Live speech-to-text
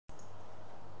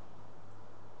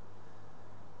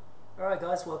Alright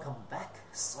guys, welcome back.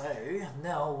 So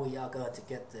now we are going to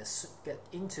get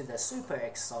into the super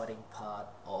exciting part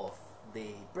of the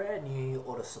brand new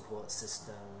AutoSupport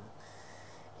system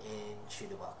in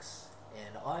ChituBox.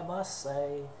 And I must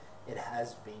say it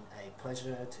has been a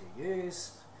pleasure to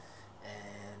use,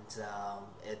 and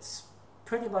it's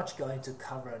pretty much going to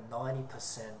cover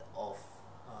 90% of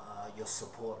your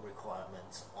support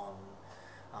requirements on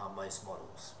most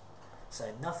models.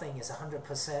 So nothing is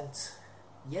 100%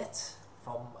 yet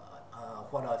from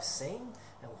what I've seen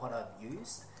and what I've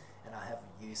used, and I have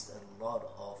used a lot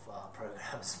of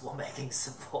programs for making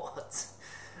support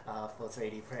for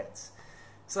 3D prints.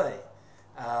 So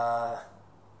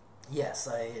yeah,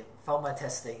 so from my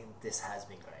testing this has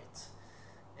been great,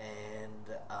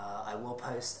 and I will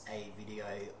post a video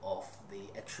of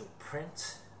the actual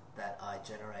print that I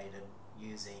generated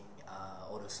using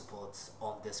AutoSupport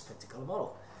on this particular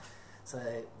model. So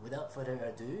without further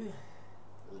ado,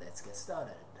 let's get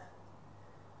started.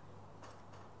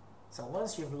 So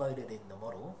once you've loaded in the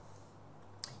model,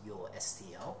 your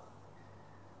STL,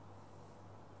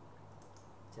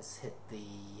 just hit the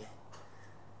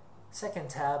second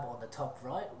tab on the top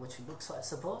right, which looks like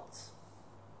support,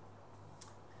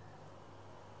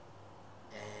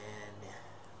 and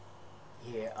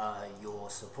here are your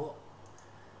support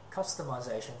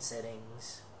customization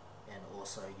settings and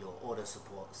also your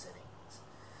AutoSupport settings.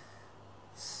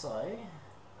 So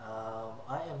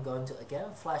I am going to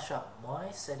again flash up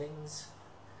my settings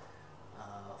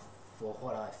for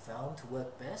what I found to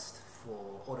work best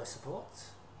for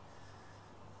AutoSupport.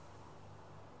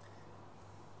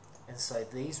 And so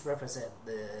these represent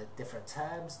the different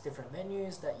tabs, different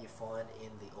menus that you find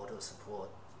in the AutoSupport,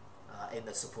 in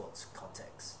the support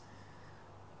context.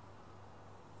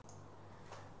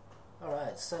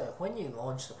 Alright, so when you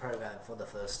launch the program for the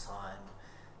first time,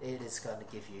 it is going to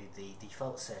give you the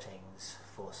default settings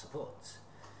for support.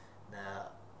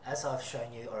 Now, as I've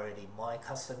shown you already my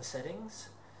custom settings,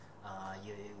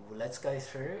 let's go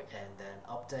through and then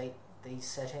update these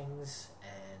settings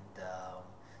and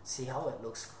see how it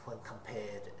looks when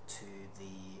compared to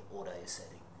the auto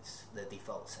settings, the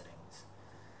default settings.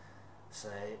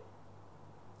 So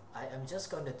I am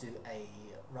just going to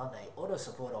run a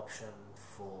AutoSupport option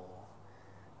for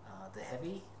the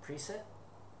heavy preset.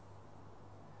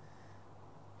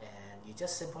 And you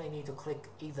just simply need to click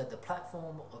either the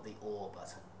platform or the or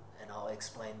button, and I'll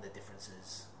explain the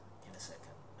differences in a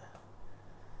second.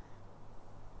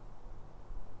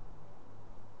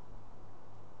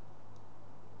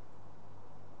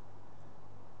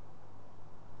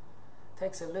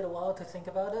 Takes a little while to think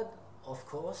about it, of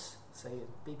course, so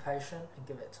be patient and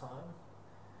give it time.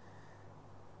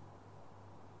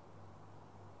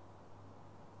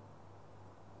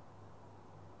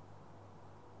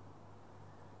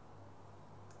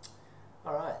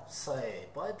 Alright, so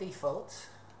by default,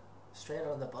 straight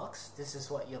out of the box, this is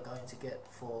what you're going to get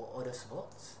for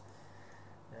AutoSupport.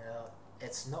 Now,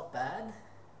 it's not bad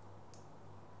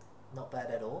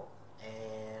at all,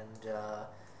 and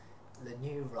the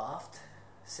new raft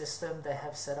system they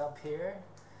have set up here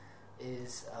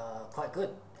is quite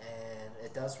good, and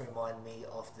it does remind me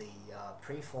of the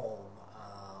preform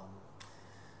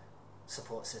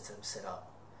support system setup.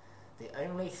 The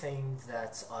only thing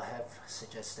that I have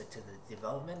suggested to the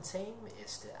development team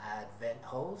is to add vent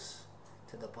holes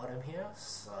to the bottom here,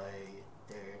 so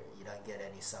you don't get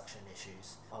any suction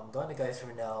issues. I'm going to go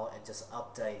through now and just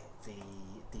update the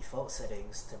default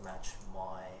settings to match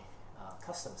my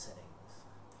custom settings.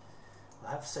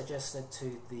 I have suggested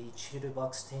to the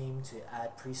ChituBox team to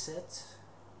add presets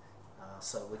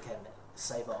so we can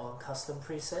save our own custom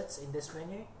presets in this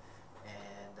menu,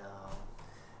 and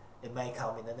it may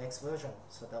come in the next version,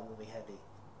 so that will be handy.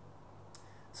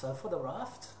 So for the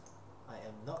raft, I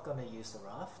am not going to use the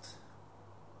raft,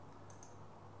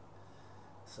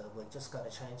 so we're just going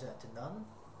to change that to none.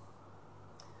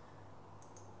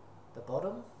 The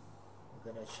bottom,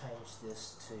 we're going to change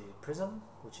this to prism,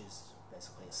 which is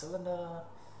basically a cylinder.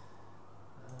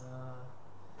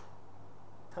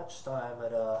 Touch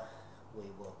diameter, we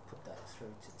will put that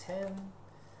through to 10, and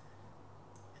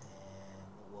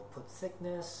we'll put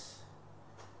thickness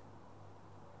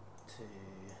to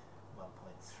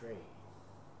 1.3.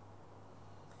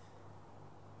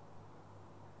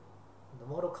 The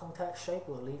model contact shape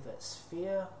we'll leave at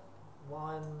sphere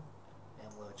 1,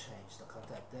 and we'll change the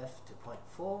contact depth to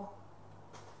 0.4.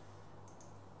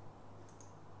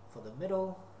 For the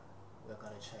middle, we're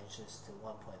going to change this to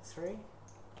 1.3.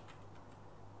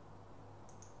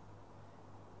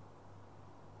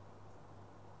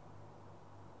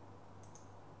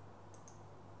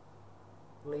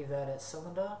 Leave that at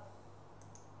cylinder.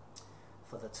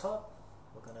 For the top,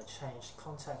 we're going to change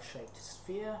contact shape to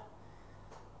sphere,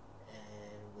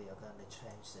 and we are going to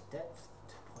change the depth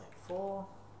to 0.4.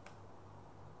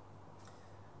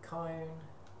 Cone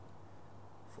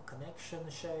for connection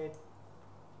shape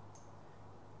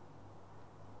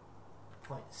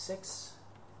 0.6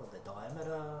 for the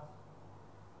diameter,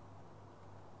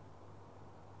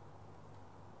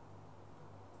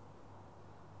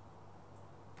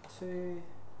 two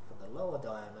for the lower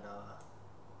diameter,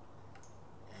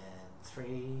 and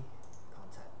 3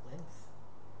 contact length.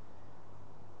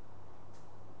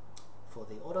 For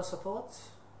the auto support,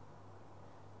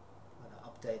 I'm going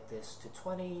to update this to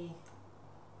 20,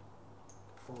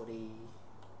 40,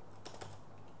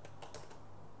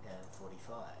 and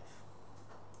 45.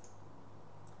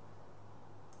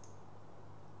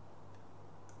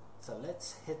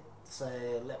 So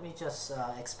let me just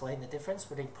explain the difference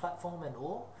between platform and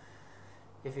ore.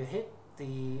 If you hit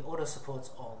the auto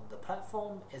supports on the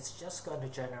platform, it's just going to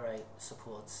generate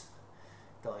supports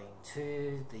going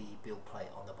to the build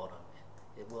plate on the bottom.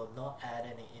 It will not add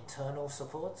any internal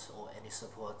supports or any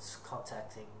supports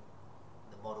contacting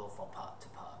the model from part to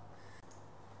part.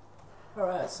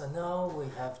 Alright, so now we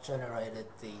have generated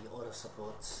the auto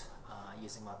supports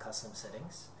using my custom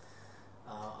settings.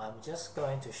 I'm just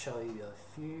going to show you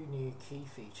a few new key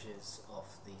features of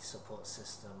the support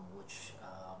system which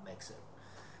makes it,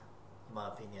 in my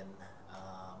opinion,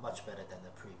 much better than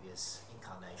the previous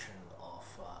incarnation of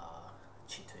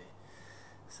Chitu.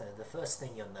 So the first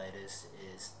thing you'll notice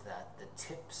is that the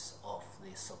tips of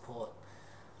the support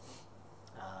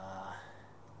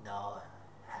now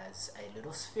has a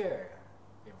little sphere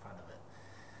in front of it.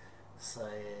 So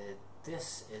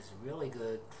this is really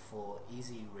good for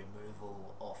easy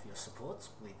removal of your supports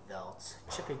without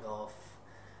chipping off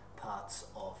parts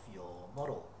of your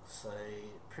model. So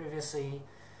previously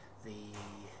the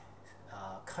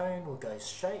cone will go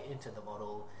straight into the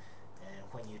model, and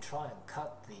when you try and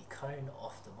cut the cone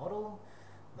off the model,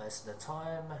 most of the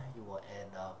time you will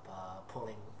end up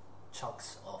pulling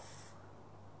chunks of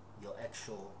your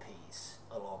actual piece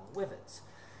along with it.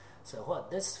 So what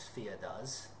this sphere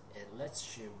does, it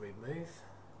lets you remove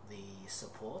the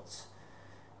supports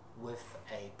with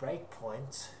a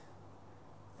breakpoint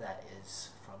that is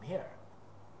from here.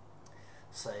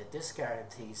 So this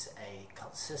guarantees a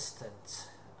consistent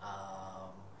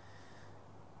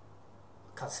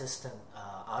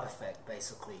artifact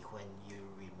basically when you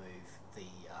remove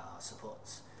the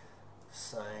supports.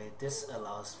 So this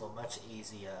allows for much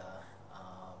easier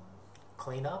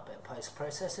cleanup and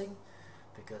post-processing,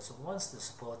 because once the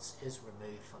supports is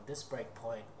removed from this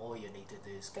breakpoint, all you need to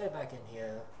do is go back in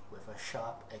here with a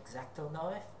sharp X-Acto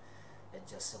knife and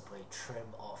just simply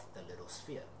trim off the little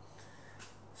sphere.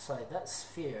 So that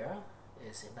sphere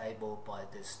is enabled by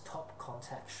this top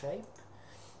contact shape.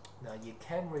 Now you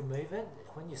can remove it.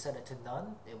 When you set it to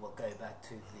none, it will go back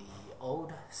to the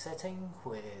old setting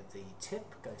where the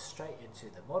tip goes straight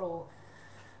into the model,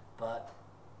 but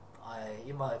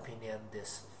in my opinion,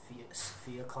 this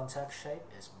sphere contact shape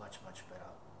is much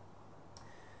better.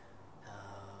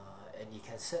 And you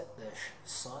can set the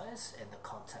size and the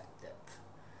contact depth.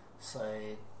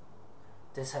 So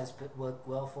this has worked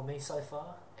well for me so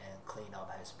far, and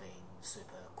cleanup has been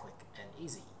super quick and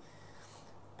easy.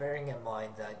 Bearing in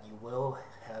mind that you will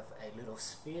have a little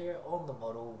sphere on the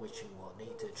model which you will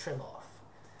need to trim off,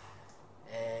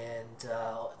 and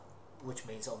which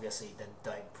means obviously then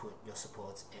don't put your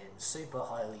supports in super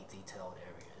highly detailed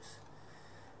areas,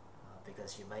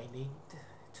 because you may need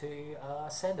to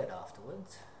sand it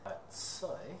afterwards. Right,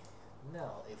 so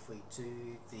now if we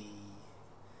do the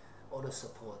auto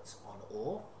supports on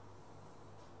ore,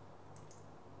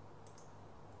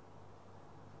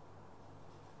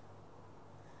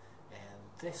 and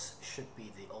this should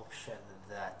be the option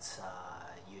that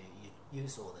you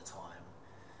use all the time.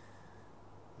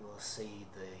 You will see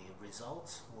the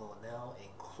results will now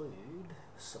include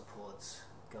supports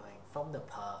going from the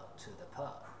part to the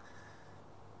part,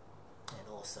 and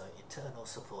also internal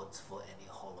supports for any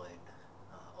hollowed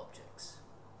objects.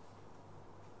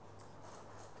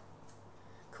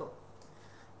 Cool.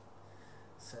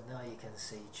 So now you can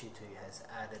see Chitu has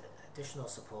added additional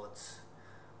supports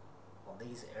on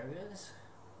these areas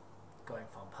going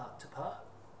from part to part.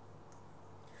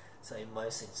 So in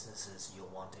most instances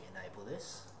you'll want to enable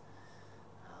this.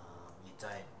 You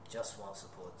don't just want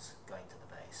supports going to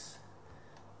the base.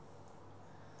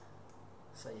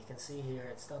 So you can see here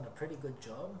it's done a pretty good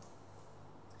job,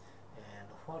 and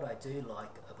what I do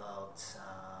like about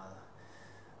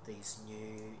these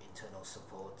new internal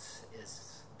supports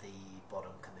is the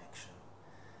bottom connection.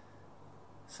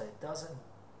 So it doesn't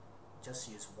just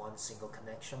use one single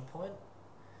connection point.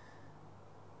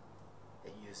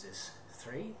 it uses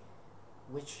 3,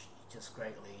 which just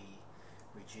greatly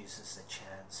reduces the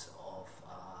chance of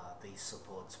these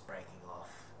supports breaking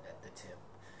off at the tip.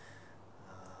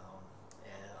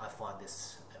 And I find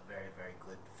this a very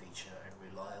good feature and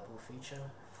reliable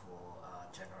feature for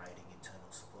generating internal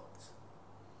supports.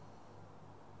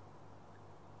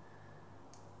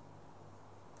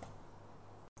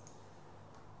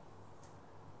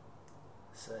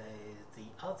 So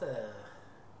the other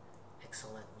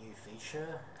excellent new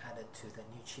feature added to the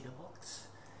new ChituBox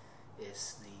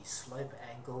is the slope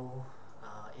angle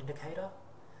indicator.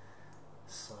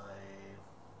 So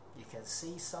you can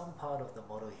see some part of the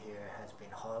model here has been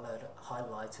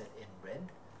highlighted in red,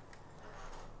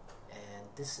 and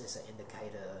this is an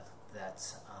indicator that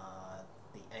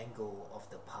the angle of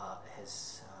the part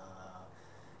is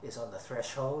on the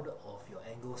threshold of your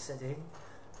angle setting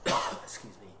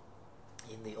excuse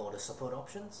me, in the AutoSupport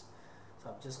options. So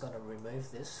I'm just going to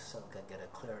remove this so we can get a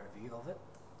clearer view of it.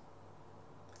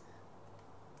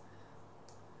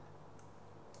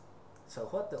 So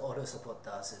what the AutoSupport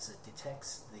does is it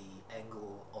detects the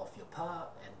angle of your part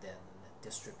and then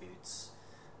distributes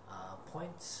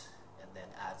points and then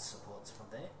adds supports from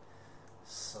there.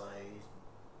 So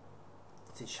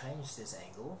to change this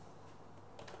angle,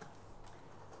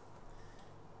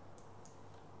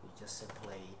 you just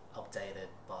simply update it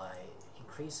by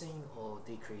increasing or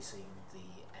decreasing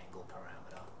the angle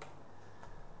parameter.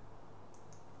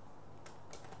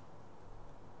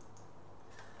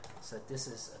 So this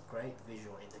is a great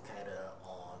visual indicator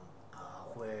on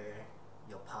where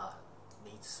your part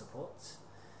needs support,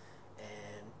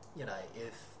 and you know,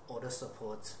 if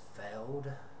AutoSupport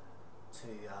failed to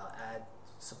add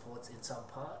supports in some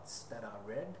parts that are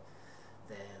red,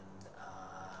 then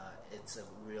it's a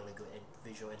really good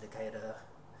visual indicator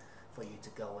for you to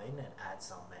go in and add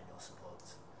some manual support.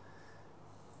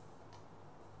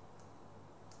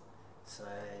 So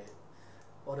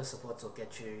AutoSupport will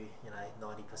get you,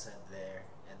 90% there,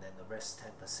 and then the rest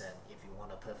 10% if you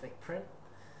want a perfect print.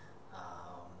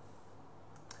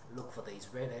 Look for these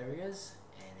red areas,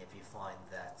 and if you find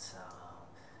that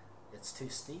it's too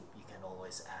steep, you can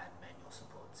always add manual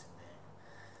supports in there.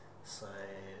 So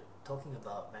talking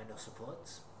about manual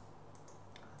supports,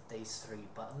 these 3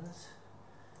 buttons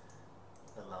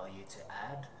allow you to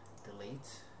add,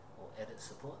 delete, or edit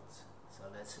supports. So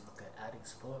let's look at adding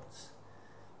supports.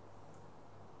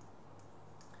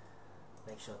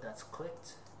 Make sure that's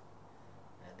clicked,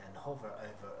 and then hover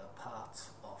over a part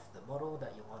of the model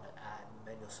that you want to add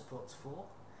manual supports for.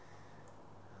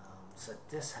 So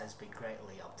this has been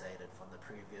greatly updated from the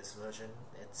previous version.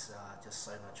 It's just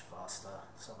so much faster,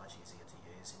 so much easier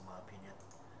to use in my opinion.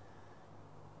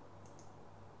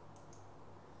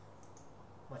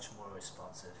 Much more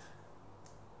responsive.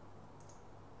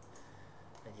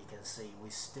 And you can see we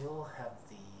still have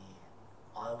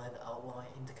the island outline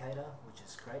indicator, which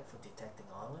is great for detecting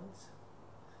islands.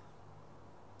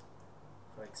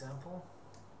 For example,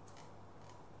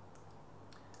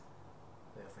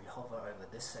 if we hover over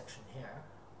this section here,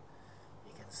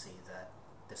 you can see that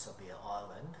this will be an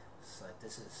island, so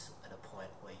this is at a point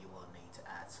where you will need to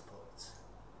add supports.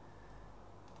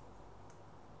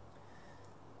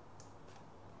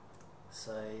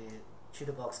 So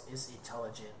ChituBox is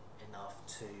intelligent enough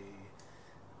to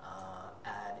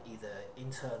add either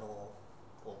internal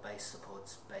or base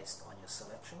supports based on your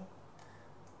selection.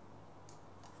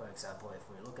 For example, if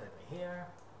we look over here,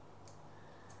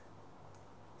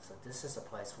 so this is a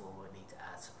place where we need to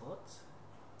add supports.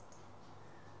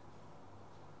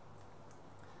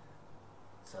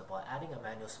 So by adding a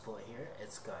manual support here,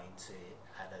 it's going to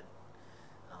add it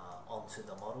onto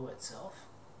the model itself.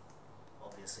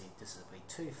 Obviously this would be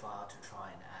too far to try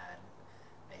and add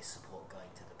a support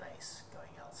going to the base,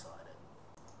 going outside it.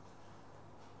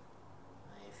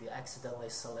 If you accidentally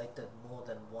selected more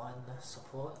than one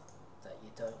support that you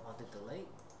don't want to delete,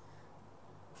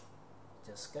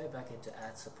 just go back into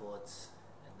add supports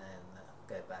and then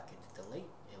go back into delete.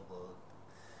 It will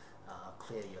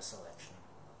clear your selection.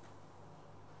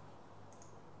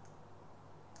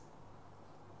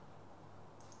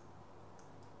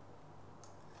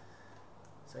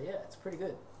 So yeah, it's pretty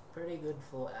good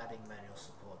for adding manual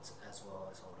supports as well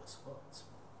as auto supports.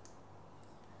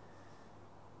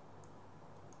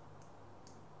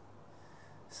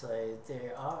 So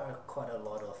there are quite a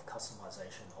lot of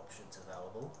customization options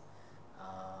available.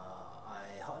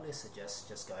 I highly suggest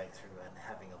just going through and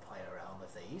having a play around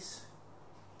with these.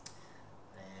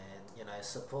 And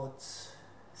support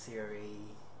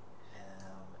theory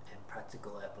and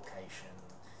practical application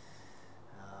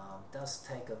does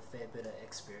take a fair bit of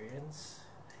experience,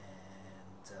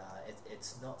 and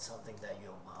it's not something that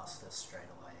you'll master straight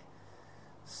away.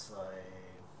 So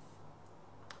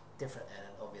different, and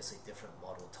obviously different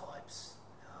model types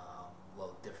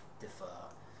will differ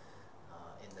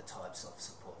in the types of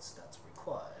supports that's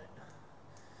required.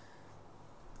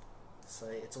 So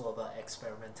it's all about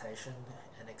experimentation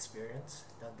and experience.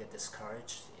 Don't get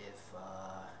discouraged if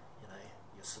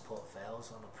your support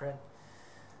fails on a print.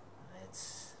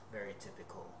 It's very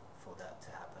typical for that to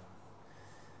happen.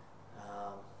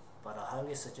 But I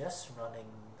highly suggest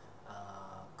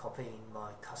copying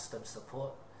my custom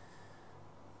support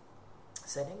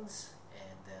settings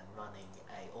and then running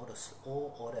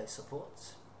all auto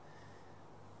supports,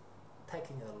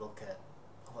 taking a look at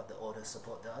what the auto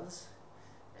support does,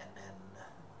 and then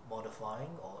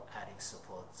modifying or adding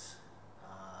supports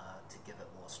to give it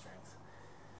more strength.